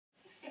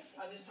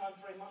this time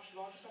for a much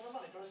larger sum of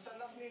money. Do you want to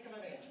stand up for me and come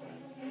over here?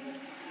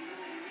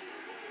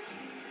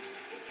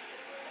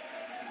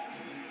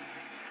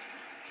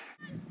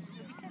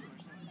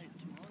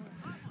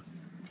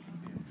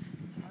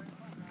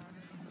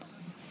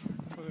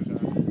 What is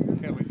that?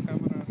 Kelly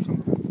camera or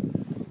something?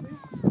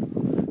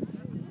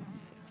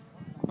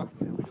 I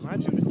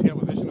imagine the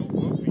television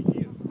will be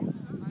here.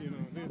 You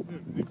know, they,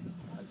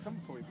 at some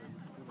point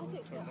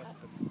they'll turn up.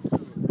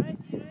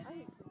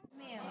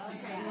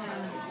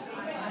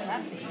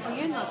 Oh,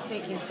 you're not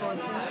taking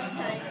photos.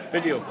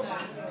 Video.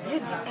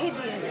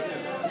 Hideous.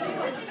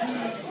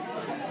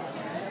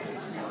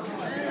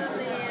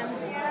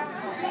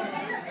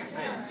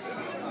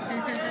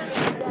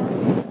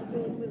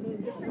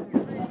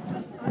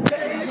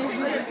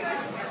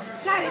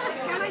 Daddy,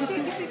 can I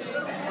take a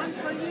picture? One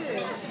for you.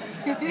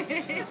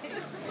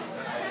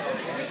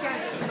 I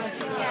can't see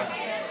myself.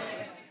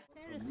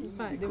 In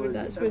fact,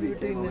 that's where they were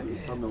doing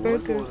the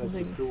burgers and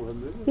things.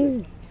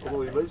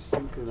 Although he was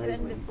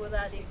synchronising. Before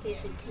that, he says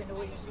he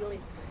was really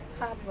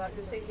hard work.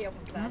 He was out here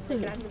with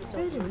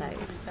Very nice.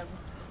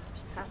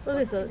 Well,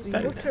 there's the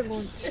motor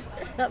launch.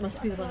 That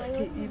must be the one that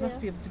you must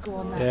be able to go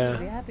on that to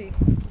the Abbey.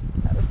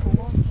 That was the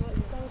launch.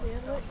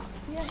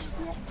 Yeah.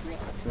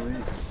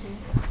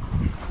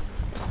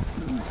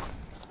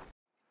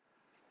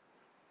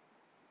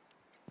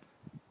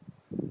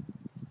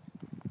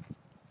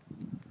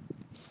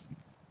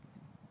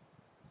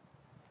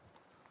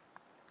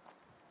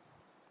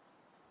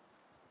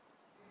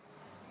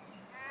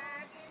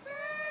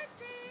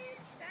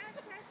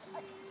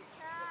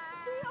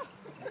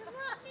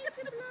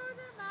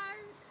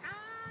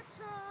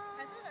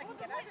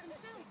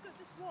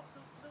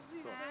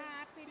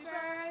 Happy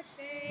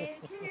birthday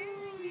to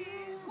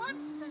you.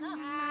 Once is enough.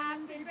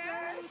 Happy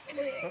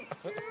birthday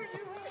to you.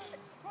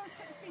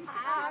 It's been 67.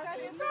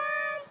 Happy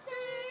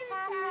birthday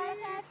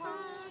to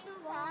the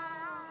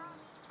world.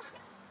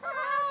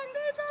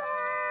 Happy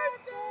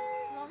birthday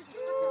to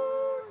you.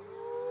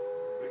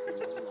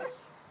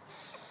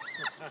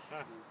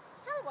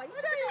 So what? You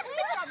took it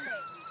away from me.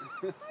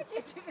 Why did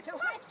you take it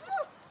away?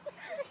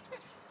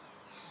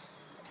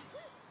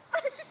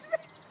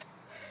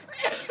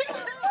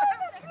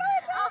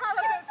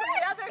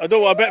 I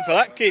don't want a bit for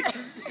that cake.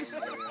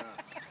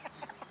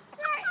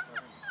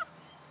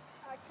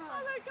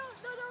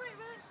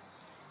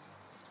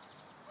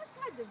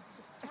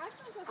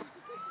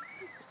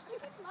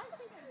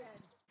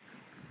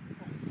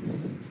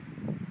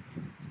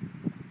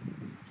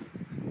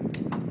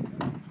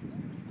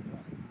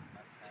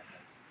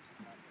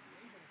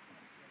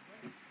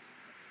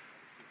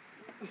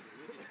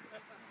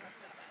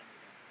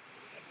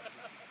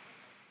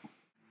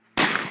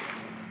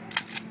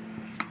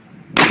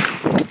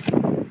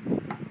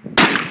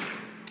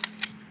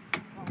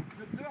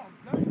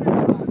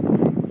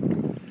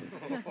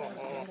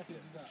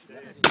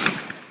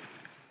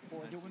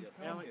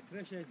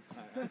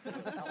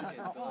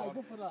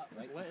 Go for that.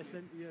 Let us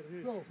into your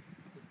house. Go.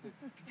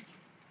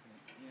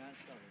 Yeah,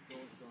 that's got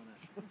doors on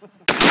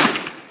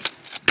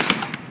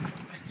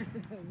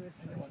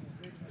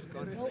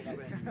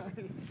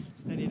it.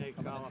 Steady now,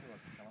 Carla.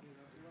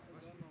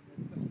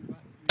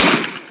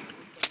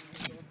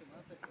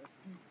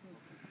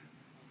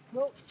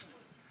 Go.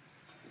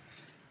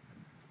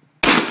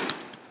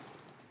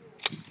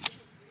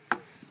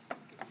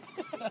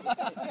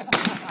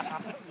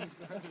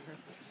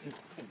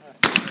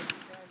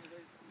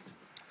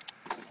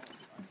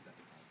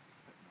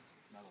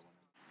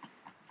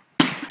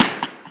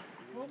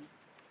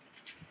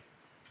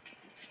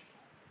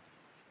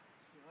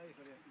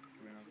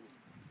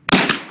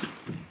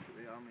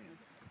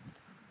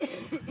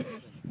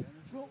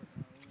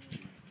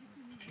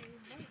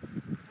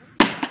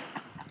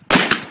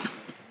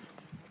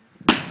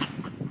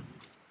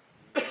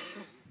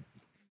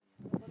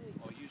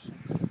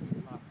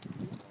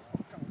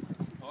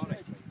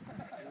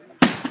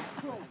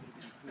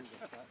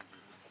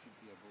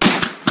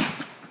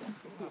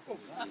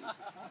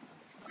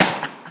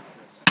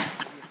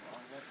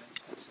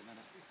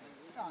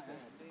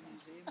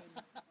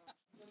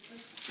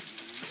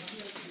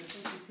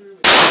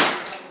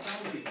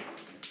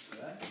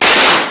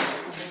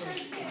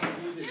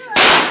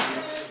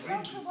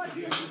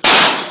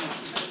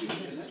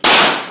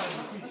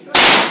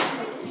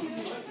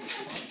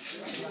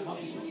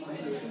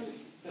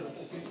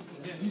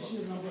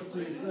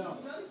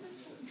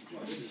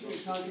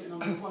 Target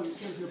number one, it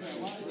gives you a better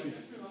latitude.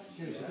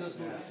 Gives you does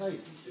go at the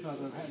side,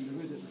 rather than hitting the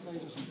wood at the side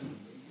or something.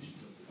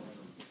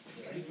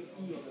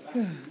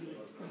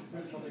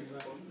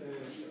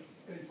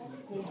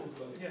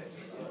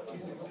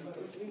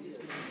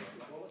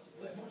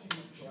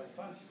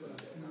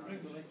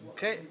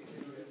 Okay,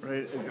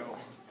 ready to go.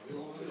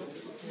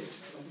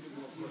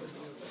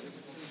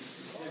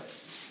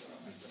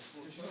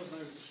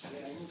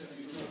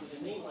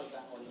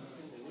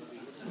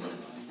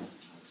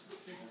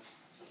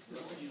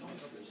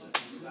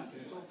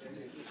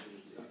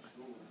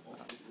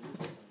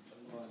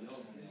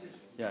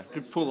 Yeah,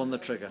 good pull on the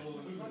trigger.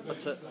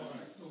 That's it.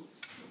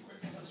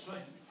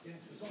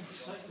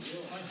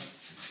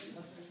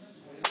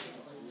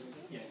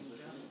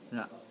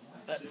 Yeah.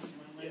 That's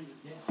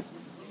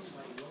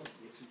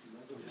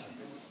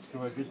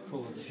a good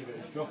pull. If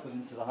it's dropping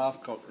into the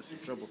half cock, that's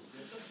the trouble.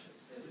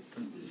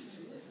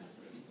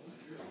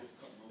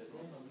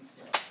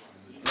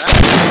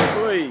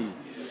 Oi!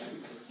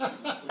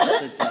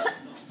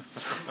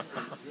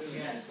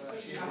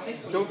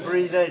 Don't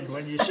breathe in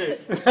when you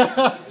shoot.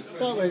 That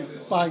was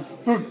bang,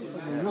 boom. A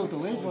real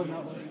delayed one,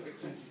 that one.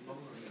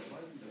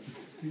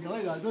 You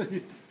like that, don't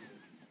you?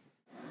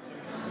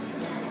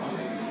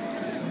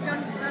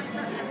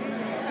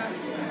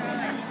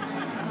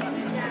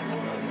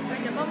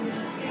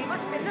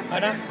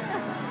 Anna?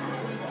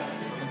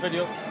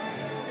 Video.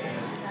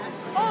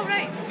 Oh,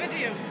 right, it's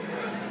video.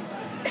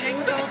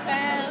 Jingle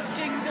bells,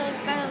 jingle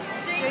bells,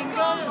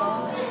 jingle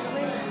all the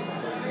way.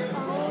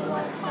 Oh,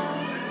 what fun.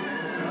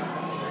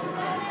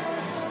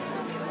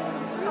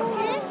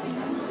 Okay.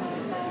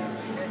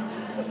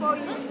 Before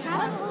you just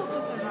can't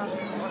focus around.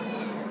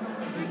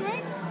 You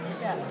great?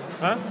 Yeah.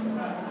 Huh?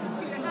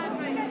 Put your hand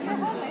right here.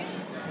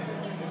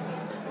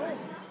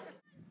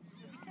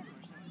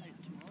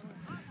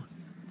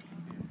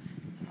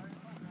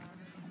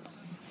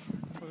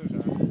 What is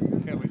that?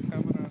 Kelly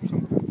camera or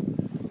something?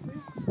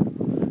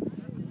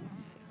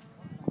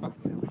 I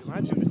would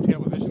imagine the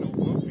television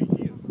will be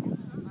here.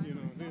 You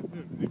know, they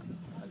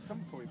at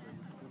some point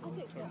they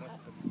will turn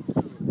up.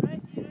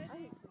 Right, you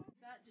ready?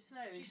 That just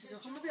now, she said,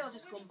 oh, maybe I'll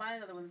just go and buy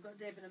another one. We've got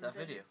David and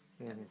video?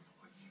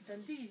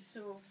 Dundee,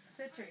 so I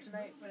said to her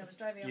tonight when I was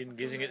driving up. Ian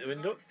gazing at the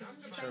window.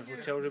 Is there a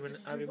hotel room in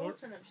Aviemore?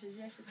 She said,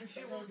 yes, it is. I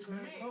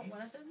got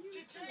one. I said,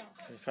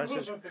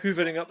 Francis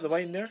hoovering up the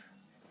wine there.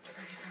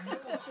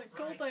 it's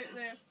cold out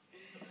there.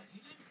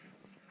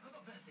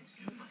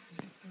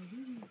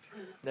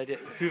 Nadia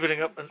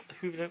hoovering up the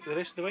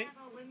rest of the wine.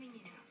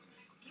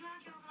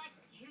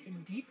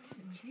 Indeed.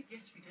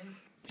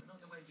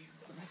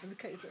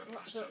 Look at it.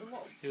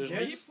 Here's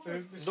me.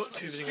 Not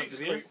hoovering up the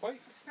beer.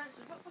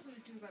 Francis, what would we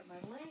do about my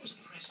leg?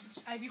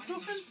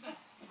 Ibuprofen? I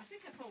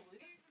think I probably.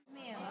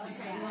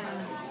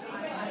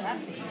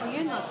 Oh,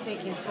 you're not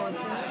taking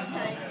photos.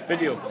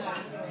 Video.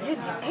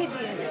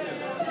 Hideous.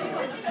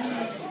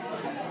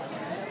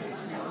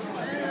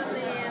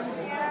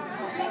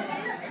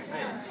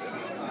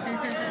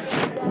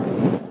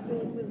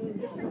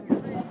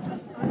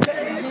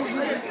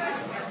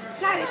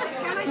 Daddy,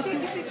 can I take a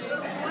picture?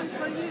 One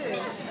for you.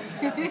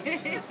 You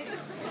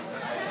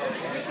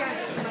can't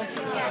see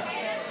myself.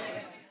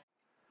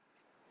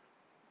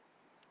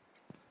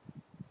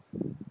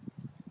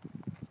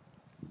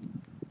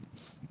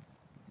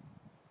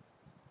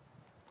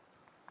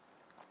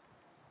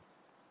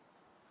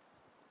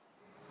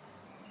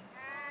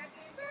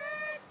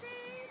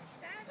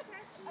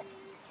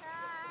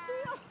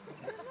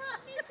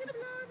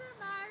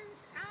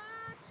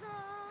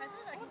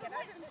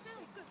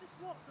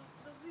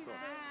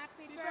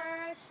 Happy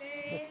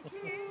birthday to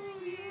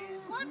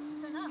you. Once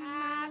is enough.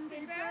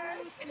 Happy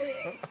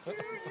birthday to you.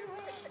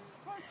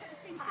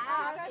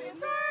 Happy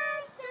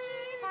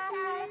birthday, Happy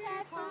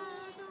birthday to you.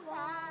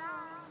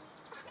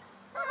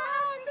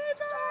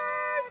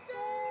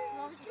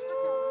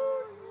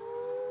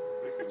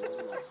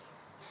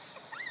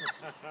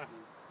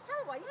 So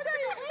what? You took it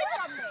away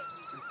from me.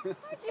 Why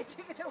did you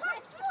take it away?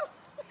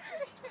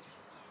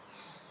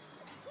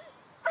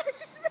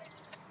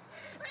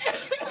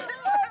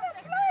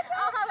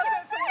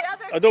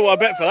 I don't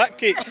want a bit for that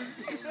cake. Oh my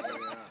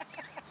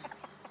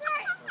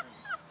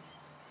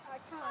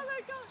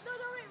God! No,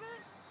 wait a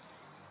minute.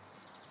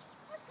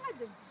 What kind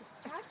of you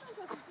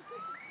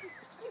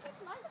keep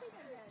lighting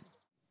again?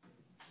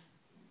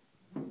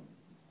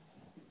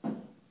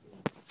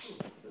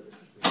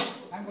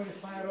 I'm going to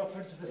fire off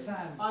into the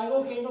sand. Aye,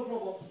 okay, no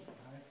problem.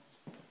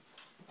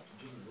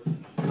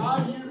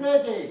 Are you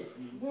ready?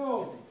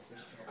 No.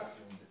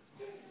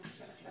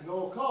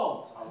 No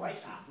call. I like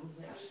that.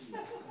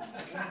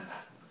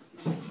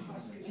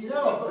 You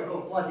know I've got to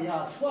go bloody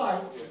ass.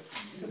 Why?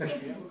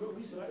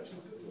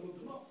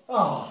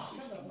 Oh.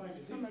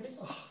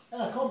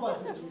 In a combat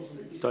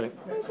situation. Sorry.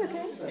 It's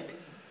okay.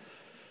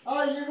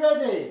 Are you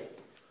ready?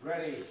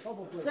 Ready.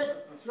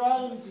 6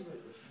 rounds.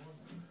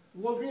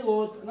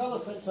 Reload. Another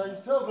 6 rounds.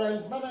 12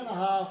 rounds. Minute and a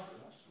half.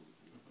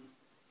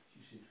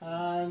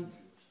 And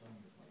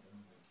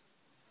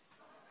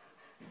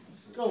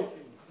go.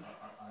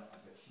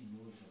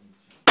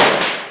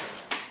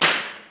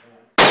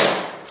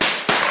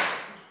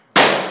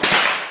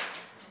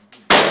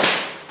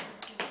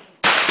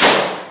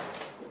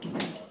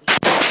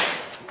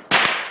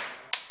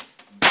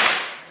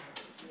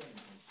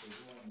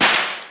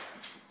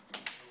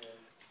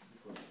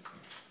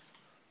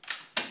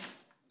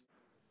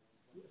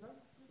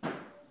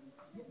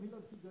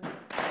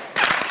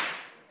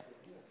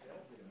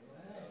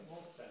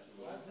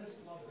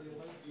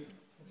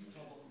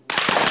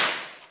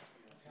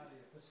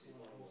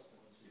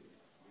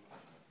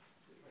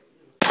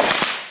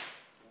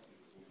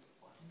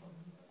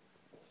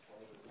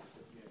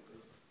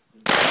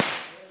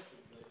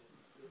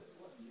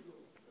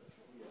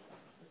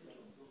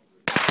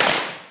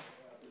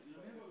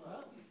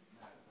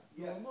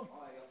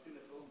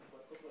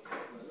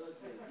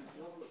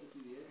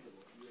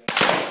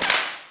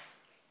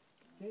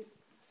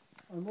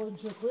 And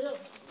once you're clear.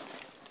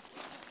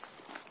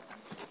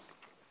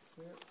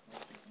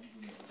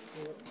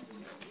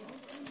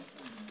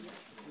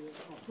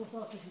 So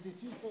far, this is the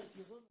 2 points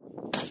you've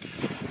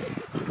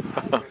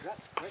done.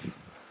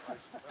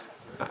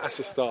 That's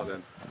a start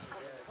then.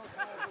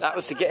 That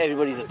was to get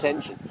everybody's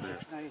attention.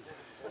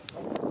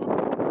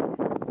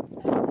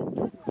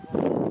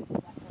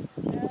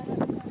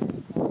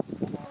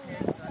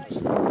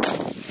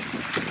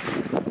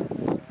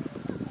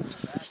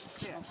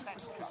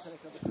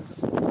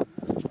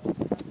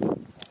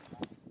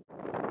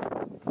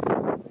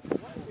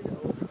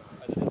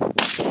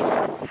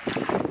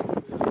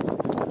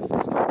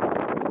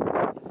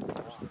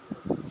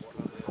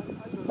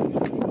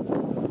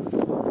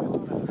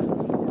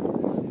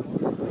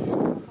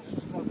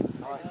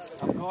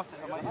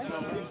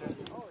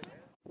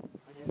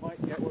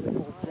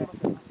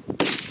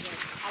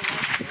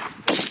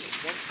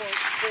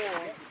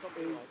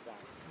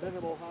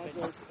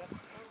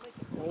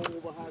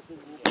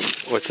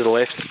 Or to the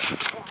left.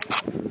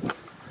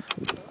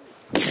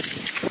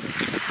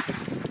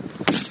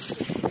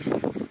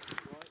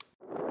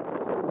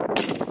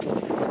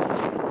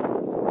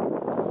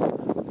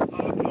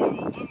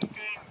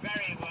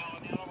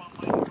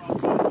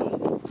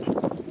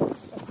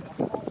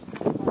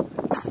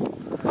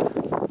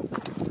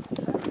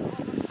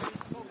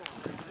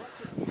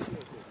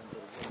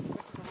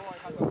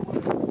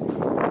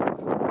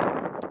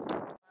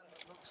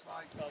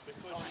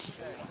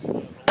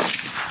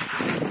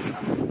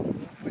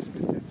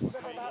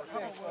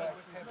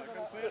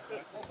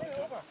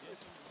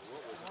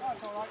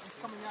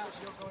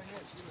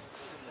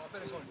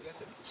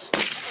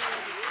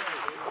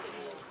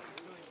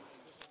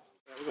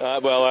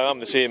 Well, I'm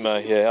the same.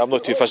 Yeah, I'm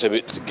not too fussy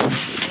about.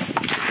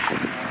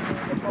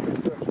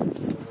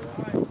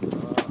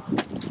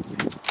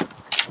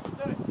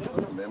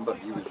 Remember,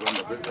 he was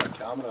running about with a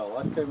camera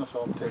last time I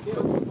saw him take it.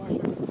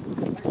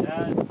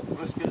 Yeah,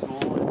 risk is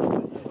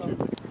low.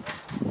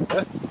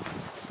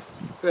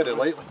 Very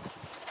lightly.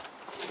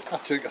 I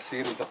took a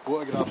series of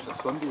photographs on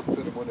Sunday and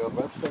put them on our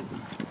website.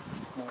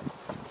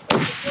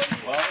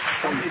 Well,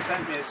 somebody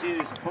sent me a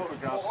series of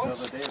photographs the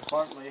other day of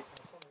Bartley.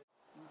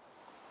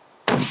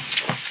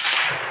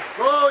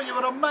 Oh, you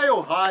were a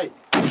mile high!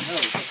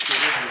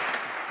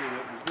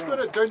 Put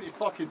it down to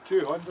fucking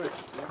 200.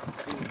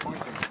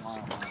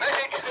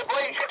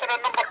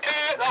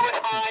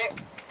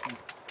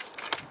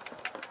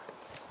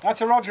 That's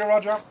a Roger,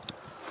 Roger.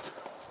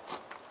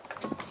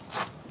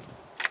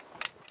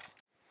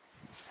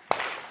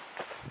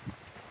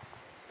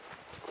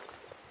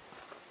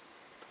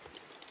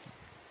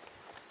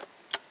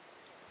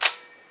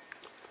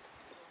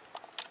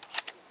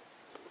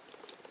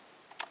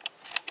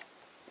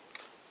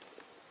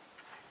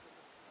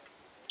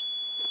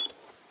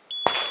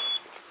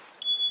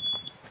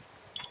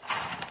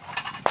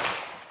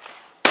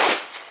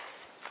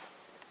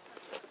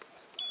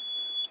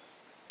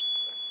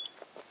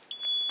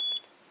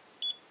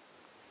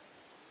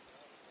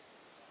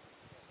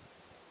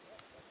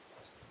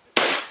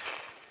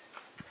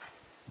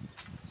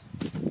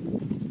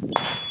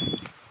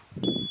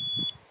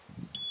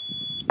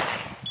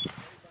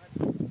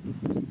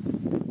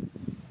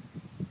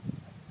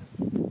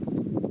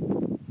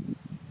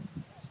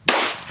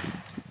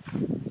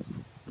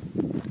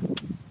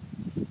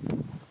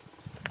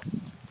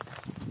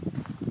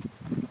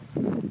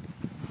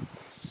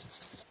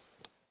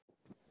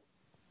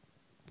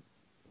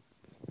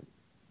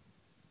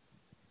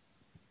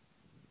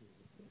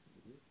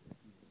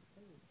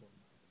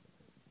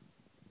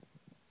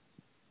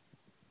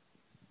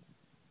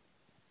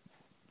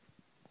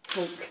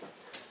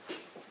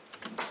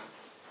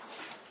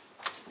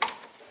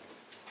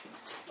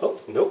 Oh,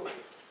 nope.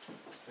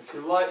 If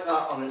you like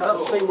that on its That's the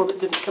own, same one that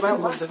didn't come out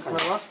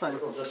last time.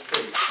 it'll just be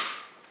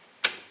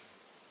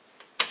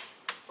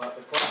like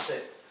the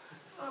classic.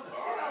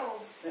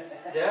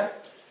 Yeah?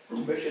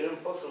 Mission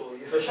Impossible.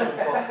 Mission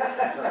Impossible.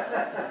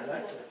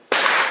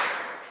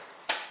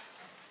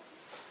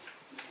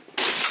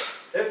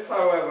 If,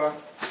 however,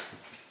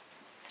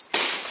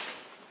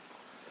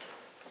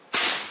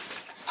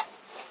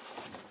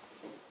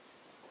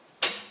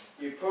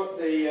 you put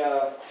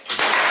the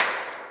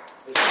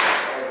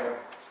spider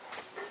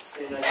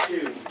in a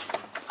tube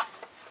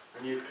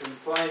and you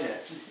confine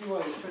it. You see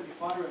why it's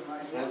 25 in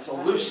mine. And it's a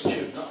loose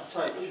tube, not a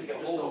tight tube,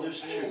 just a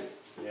loose tube.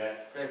 Yeah.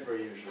 Paper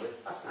usually.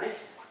 That's nice.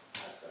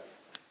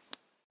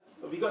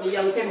 Have you got any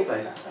yellow cable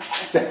ties?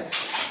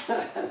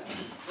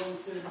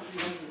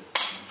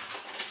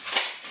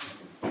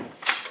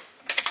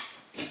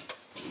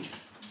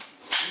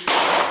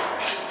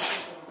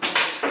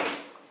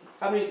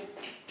 How many?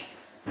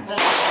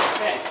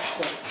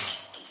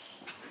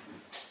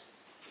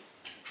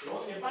 You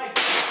want your bike?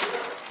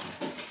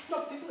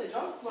 Not particularly,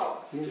 John.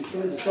 Well, You're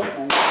the top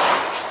man.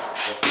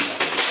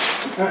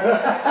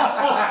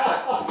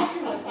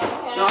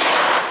 no, I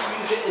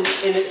use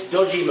it in its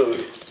dodgy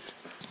mode.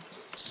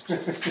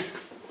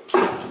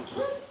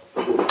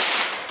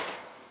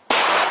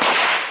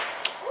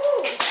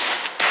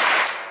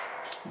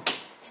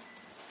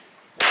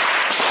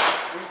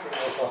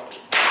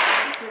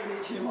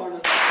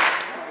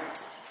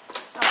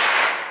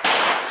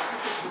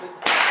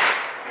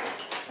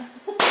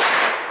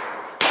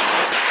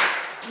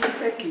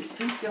 seconds,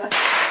 please, guys.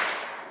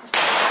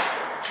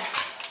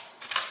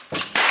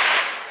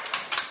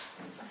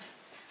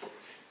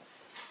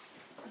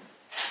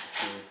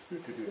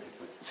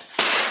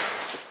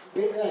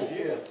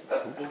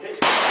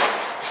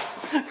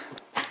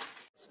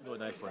 No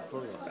knife on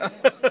for you.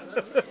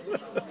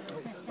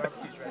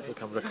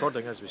 Look, I'm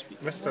recording as we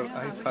speak. Mr.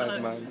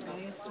 iPad man.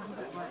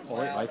 I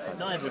like iPads.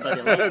 Not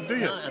everybody likes. Do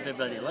you? Not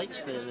everybody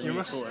likes the You new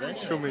must photo.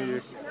 show me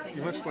you.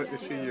 You must like to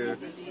see you.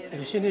 Have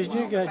you seen his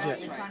new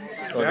gadget?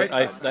 Oh, the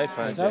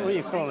iPad. Is that what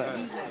you call it?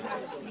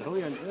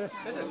 Brilliant.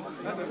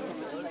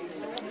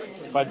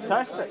 It's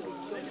fantastic.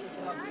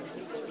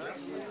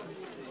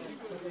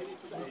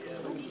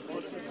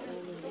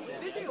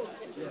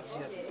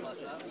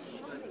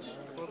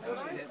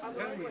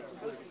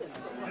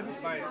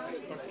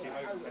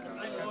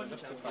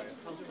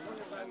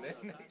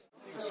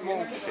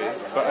 Small shade,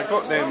 but I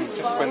got them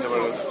just when they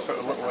were sort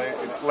of little,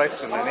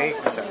 less than an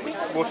eighth,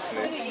 most an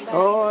eighth.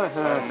 Oh,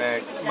 and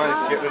managed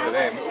to get rid of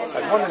them.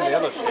 And one in the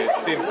other shade,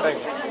 same thing.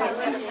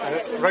 And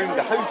it's round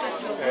the house,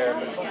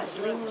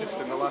 just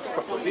in the last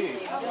couple of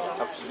days,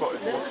 I've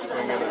spotted more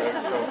swinging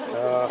around. So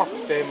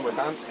puffed them with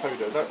ant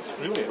powder, that's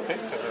really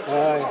effective.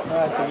 Aye,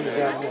 I think it's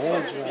out in the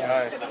hedge.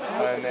 Aye,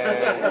 and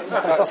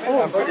that's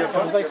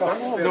like a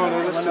foam. No,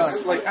 this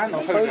is like ant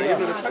powder, you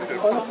know the powder.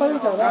 Oh, the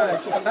powder,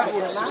 Aye, that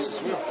works just as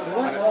well.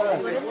 And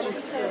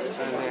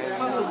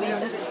then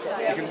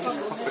you can just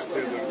puff it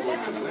where they're going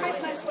in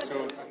there. So,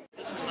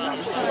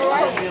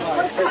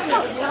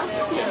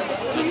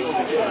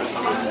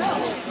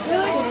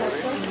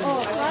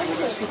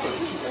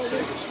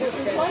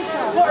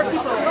 what are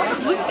people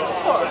looking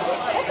for?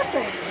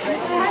 Everything.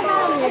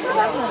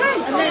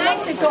 And they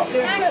actually got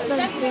their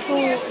equipment, they go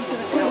into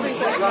the field.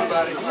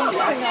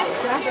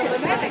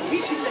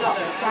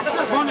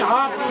 On the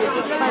heart.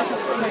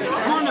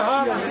 On the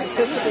heart.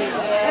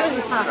 There's a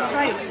half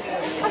price.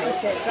 I just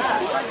said that.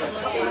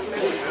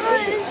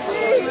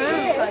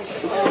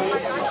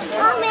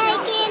 I'm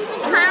making the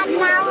pan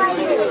now.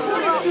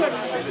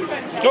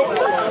 Nope.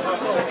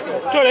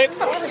 Sorry.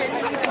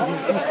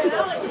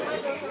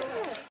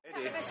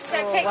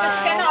 Take the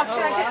skin off.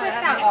 Should I just rip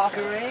that off?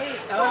 Great.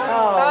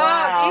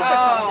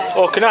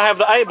 Oh, can I have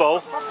the eyeball?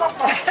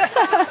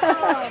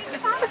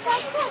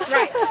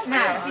 Right,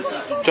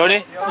 now.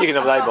 Johnny, you can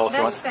have the eyeball if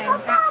you want.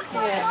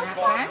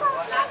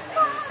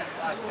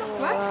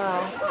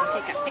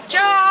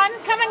 John,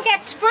 come and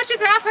get a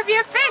photograph of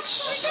your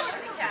fish.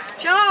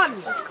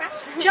 John.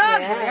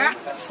 John.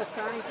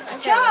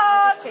 John.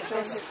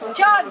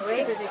 John.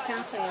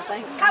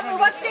 Come on,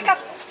 let's take a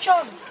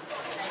John.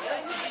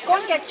 Go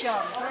and get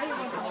John.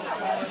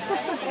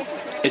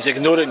 He's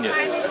ignoring you.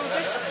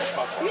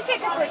 You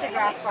take a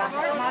photograph from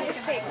her and I'll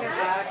just take this.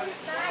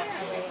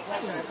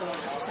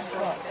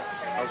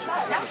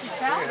 Help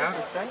yourself.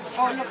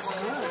 Oh, it looks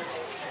good.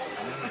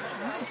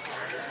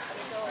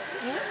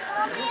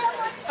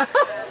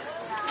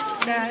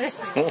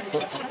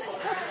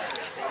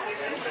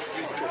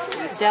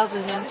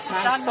 Delvin in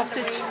nice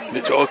sausage.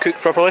 It's all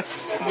cooked properly?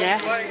 Yeah.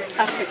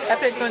 I put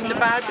everything in the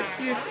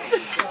barbecue.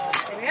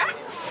 There we are.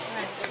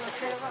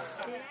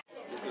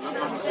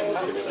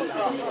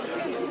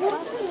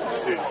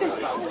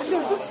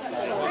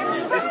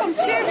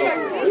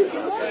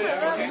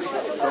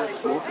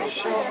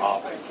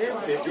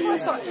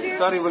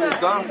 Danny, when it's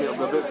dark, it'll be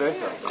a bit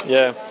better.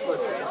 Yeah.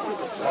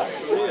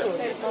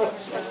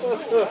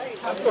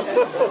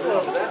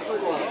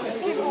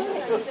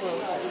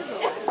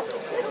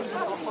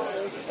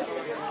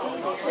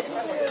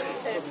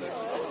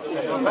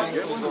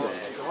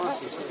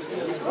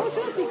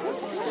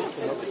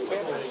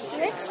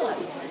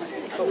 Excellent.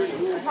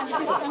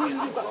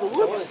 You've got the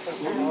wood.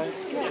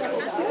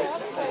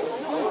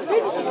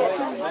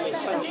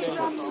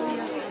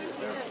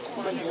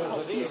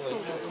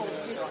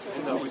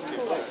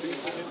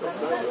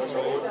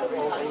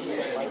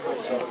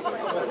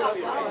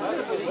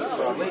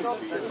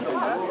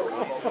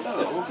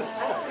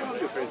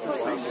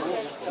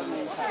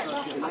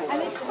 And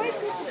it's quite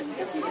good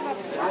because you have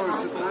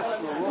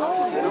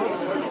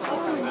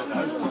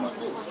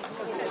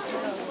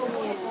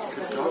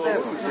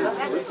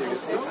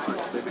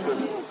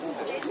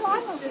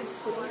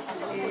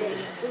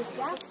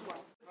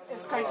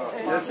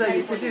That's how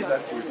you did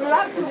that. We're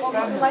absolutely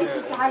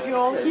delighted to have you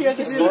all here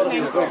this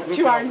evening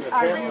to our new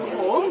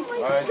home.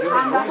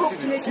 And I hope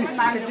to make it a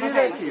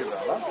magnificent.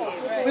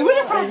 We would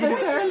have had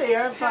this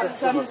earlier, but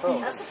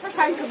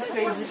time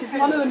constraints.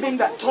 One of them being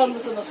that Tom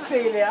was in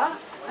Australia,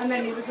 and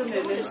then he was in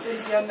India,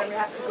 and then we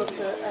had to go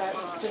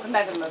to the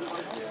Netherlands.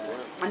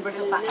 And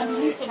we're back. And we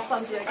leave on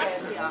Sunday again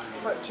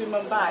to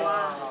Mumbai.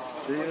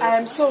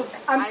 So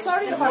I'm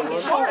sorry about the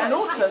short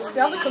notice.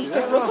 The other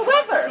constraint was the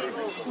weather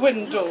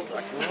window.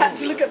 I had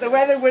to look at the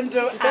weather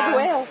window and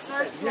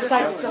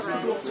decided just to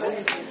go for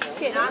it.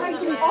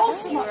 Thank you all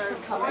so much for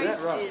coming.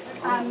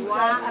 And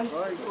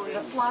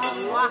the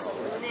flowers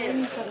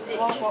and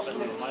things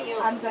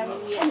and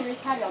anyway,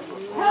 carry on.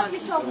 Help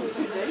yourself with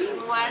food.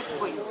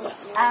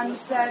 And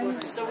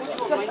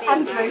just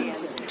and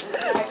drinks,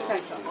 etc.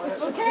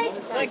 Okay?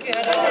 Thank you.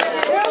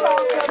 You're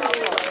welcome.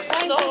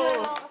 Thank you.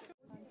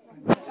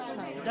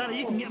 Daddy,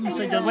 you can get them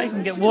inside your wife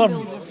and get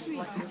warm.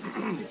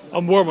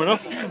 I'm warm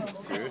enough.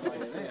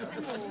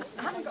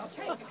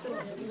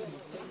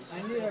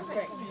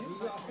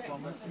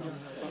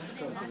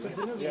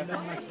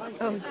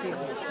 Oh, gee.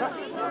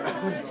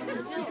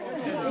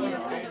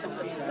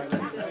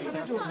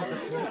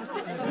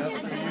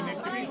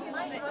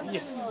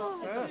 Yes. Oh,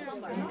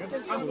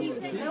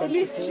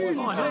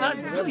 no, that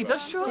really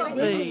does show up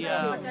the it's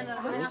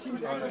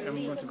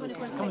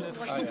coming to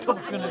the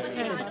top on his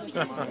head.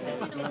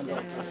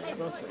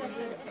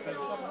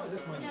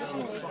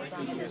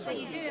 I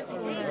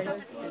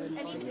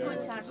need to go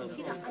to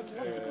Argentina. I'd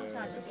love to go to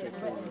Argentina.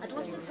 I'd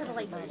love to put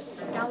like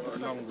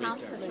Galapagos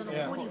Pampas on a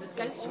pony with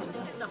gauchos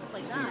and stuff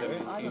like that.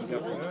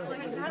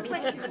 Exactly.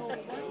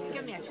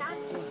 Give me a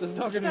chance. There's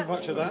not going to be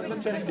much of that in the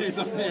 10 days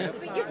I'm here.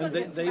 And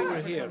they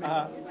were here.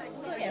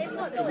 So it's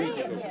not the same. You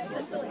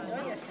still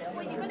enjoy yourself.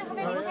 Wait, you're going to have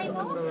any time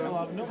off?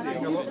 Well, nobody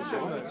else is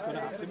going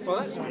to have to. Well,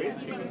 that's great.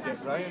 You can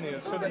get Ryan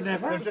here. So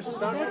they're just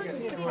starting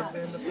it towards the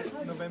end of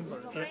November.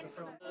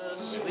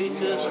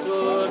 Sweetest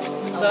good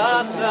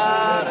that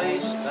there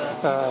is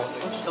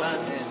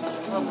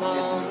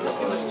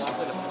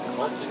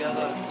all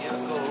together you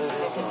go.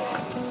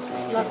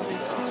 Lovely.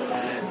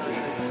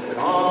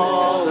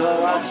 All the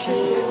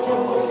rushes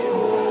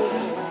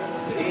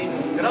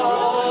in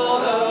all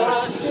the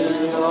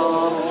rushes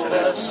of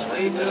the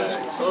sweetest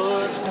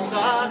good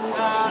that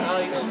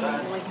there is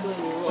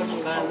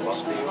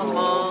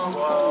among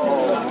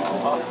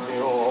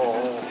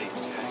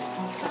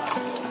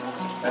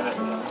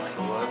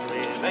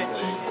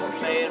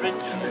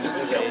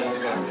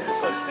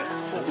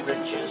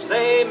riches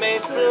they may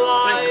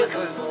fly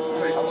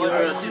forward,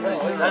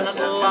 and at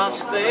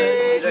last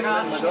they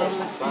catch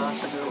us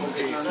fast.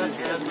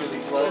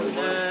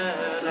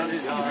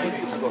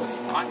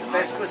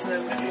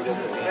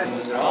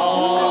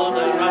 Draw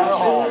the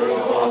rushes,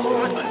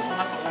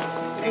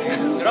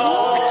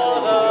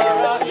 draw the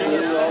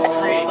rushes,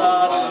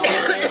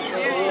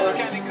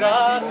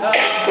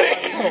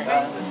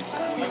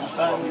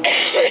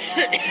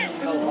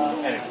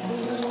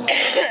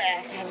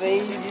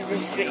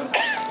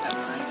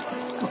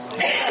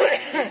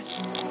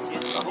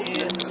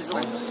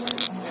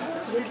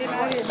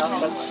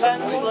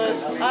 senseless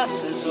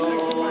asses,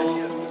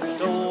 oh,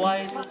 so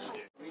wisest.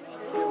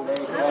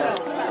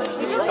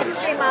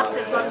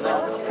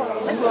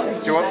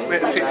 Do you want me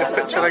to take a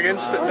picture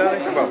against it,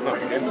 Danny? Well,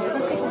 not against it. You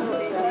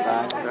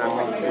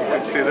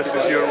can see this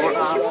is your work.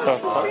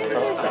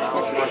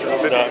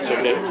 That's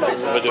okay.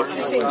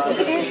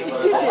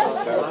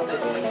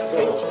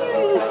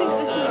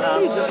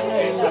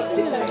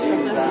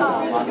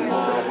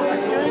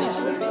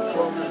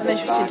 And then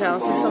she was saying to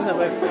Alison something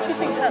about, what do you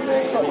think happened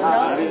to Scotland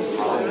Yard?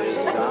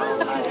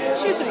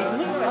 She's been even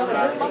looking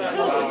at it.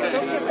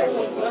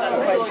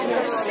 Well, she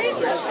was saying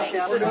that.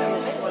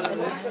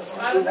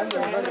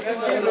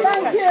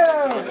 Thank you! I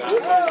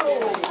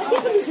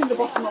think it was in the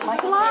bottom of my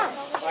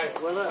glass.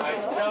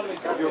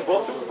 Your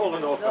bottom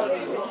falling off.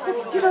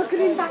 Do you know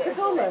green back of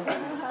Holland?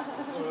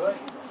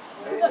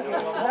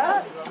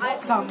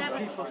 Some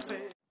people say.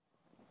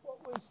 What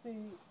was the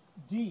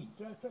D?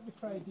 Let me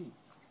try D.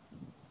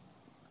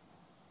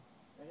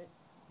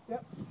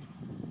 Yep.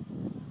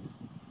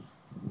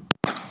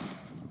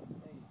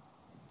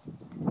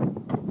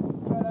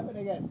 Try that one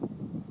again.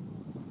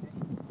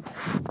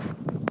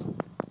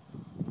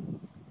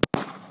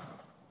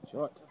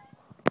 Shot.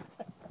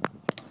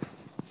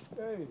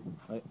 Hey.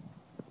 Right.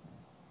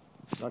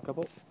 Not a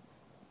couple.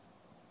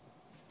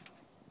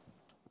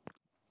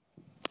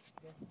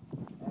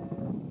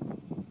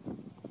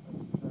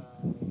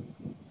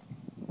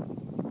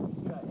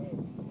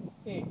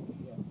 A.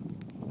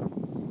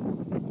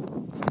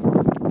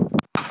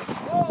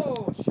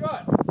 Oh,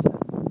 shot!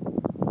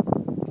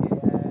 Okay,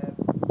 A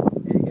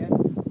again.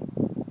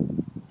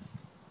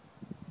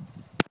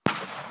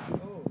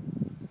 Oh.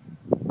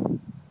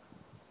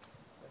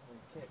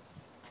 Definitely kick.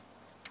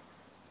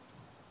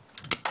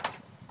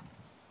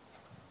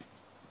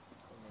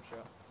 One more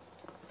shot.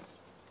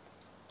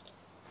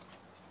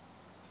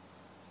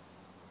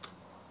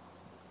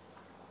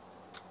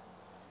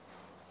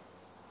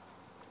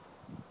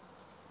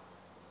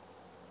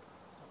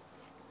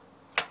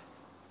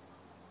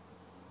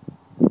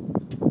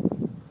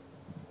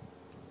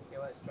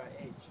 Let's try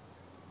H.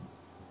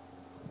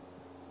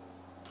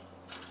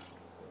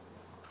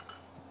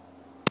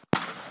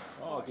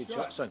 Oh, good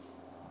shot, son.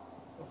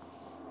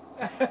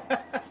 Okay,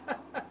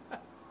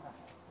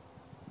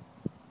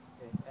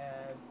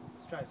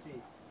 let's try C.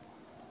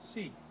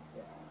 C.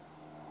 Yeah.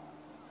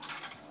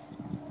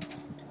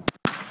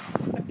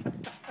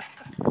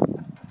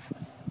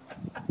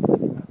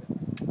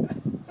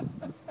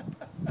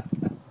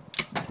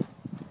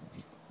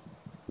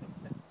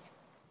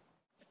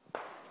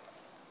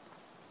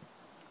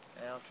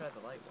 I'll try the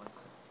light ones.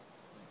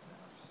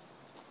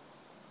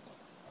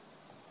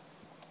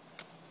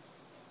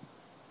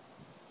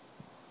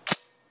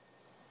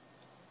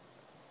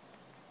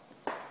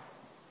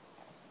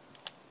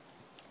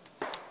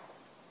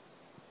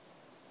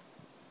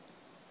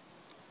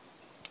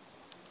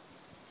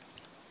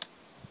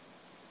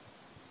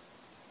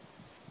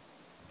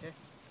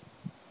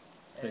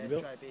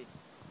 built. Try B.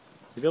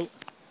 You built?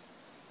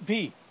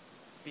 B.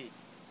 B.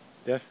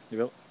 There, you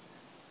built.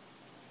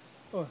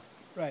 Oh,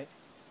 right.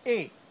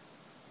 A.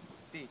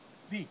 B.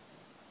 B.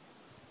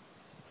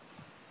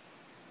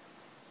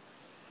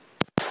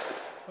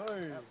 Oh.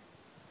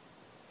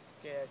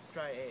 Okay,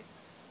 try A.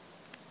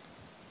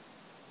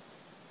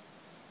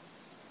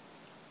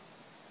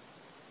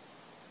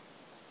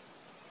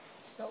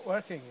 It's not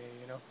working here,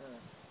 you know.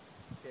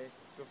 Okay,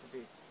 go for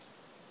B.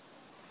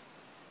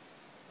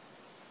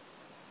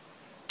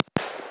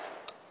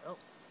 Oh,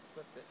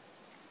 flipped it,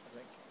 I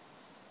think.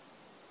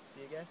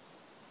 B again?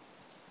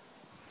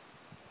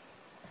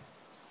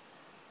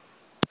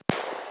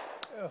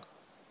 Oh.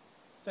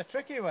 It's a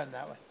tricky one,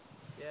 that one.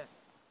 Yeah.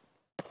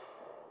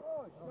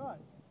 Oh, shot.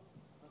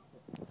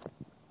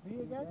 B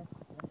again?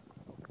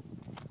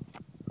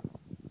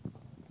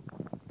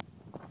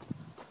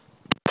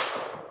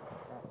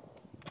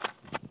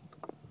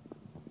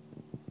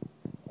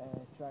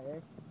 Try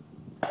A.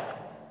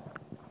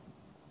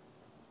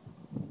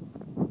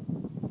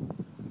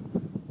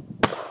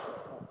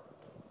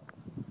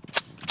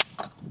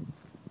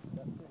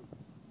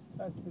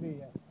 That's 3,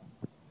 yeah.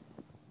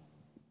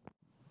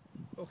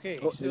 Okay,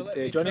 Oh, so let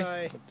me Johnny,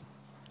 try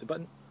the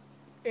button.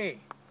 A.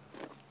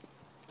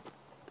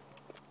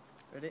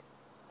 Ready?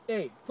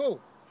 A,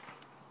 pull.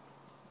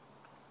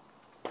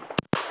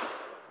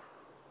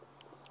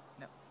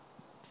 No.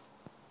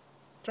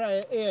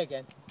 Try A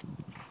again.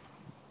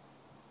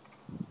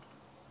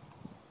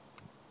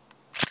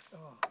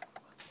 Oh.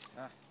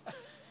 Ah.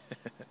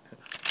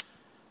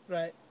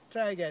 Right,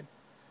 try again.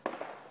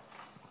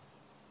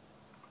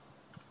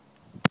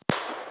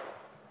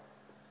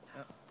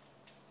 No.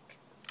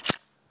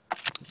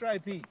 Try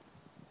B.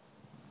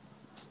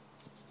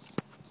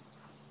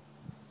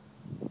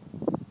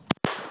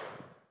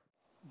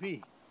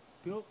 B.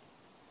 Go.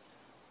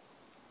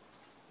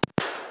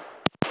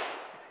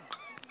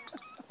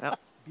 No.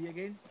 B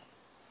again.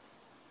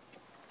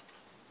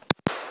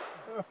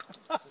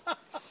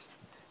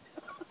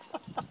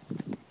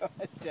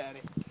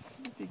 Daddy,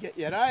 to get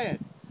your eye in.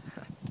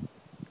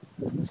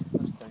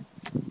 This time.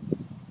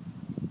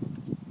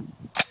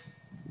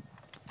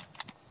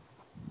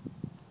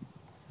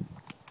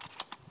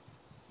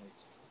 Right.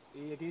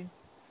 A again.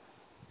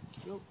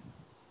 Go.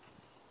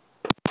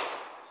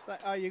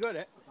 Oh, you got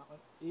it.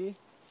 A.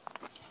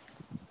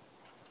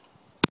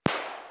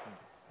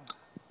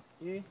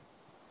 A.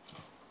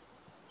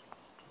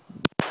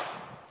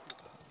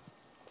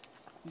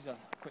 These are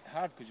quite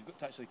hard because you've got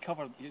to actually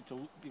cover. You've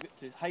got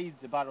to hide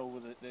the barrel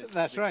with the.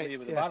 That's the right, clay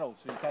with the yeah. barrel,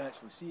 so you can't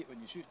actually see it when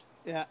you shoot.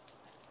 Yeah.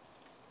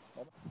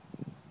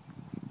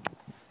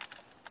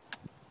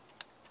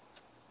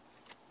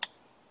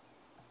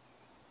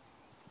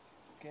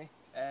 Okay.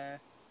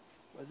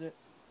 What is it?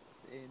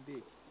 It's A and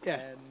B.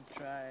 Yeah.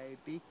 Try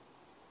B.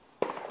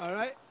 All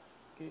right.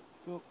 Okay.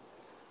 Go.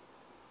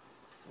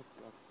 Oh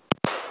God.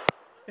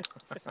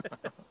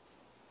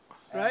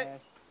 Right.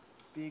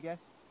 B again.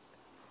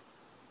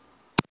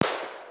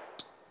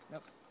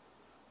 Nope.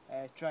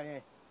 Try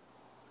A.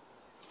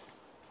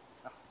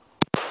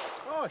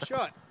 Oh,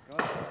 shot. Go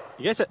on.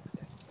 You get it?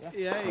 Yeah,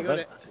 Yeah, you Well got done.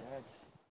 it. Good.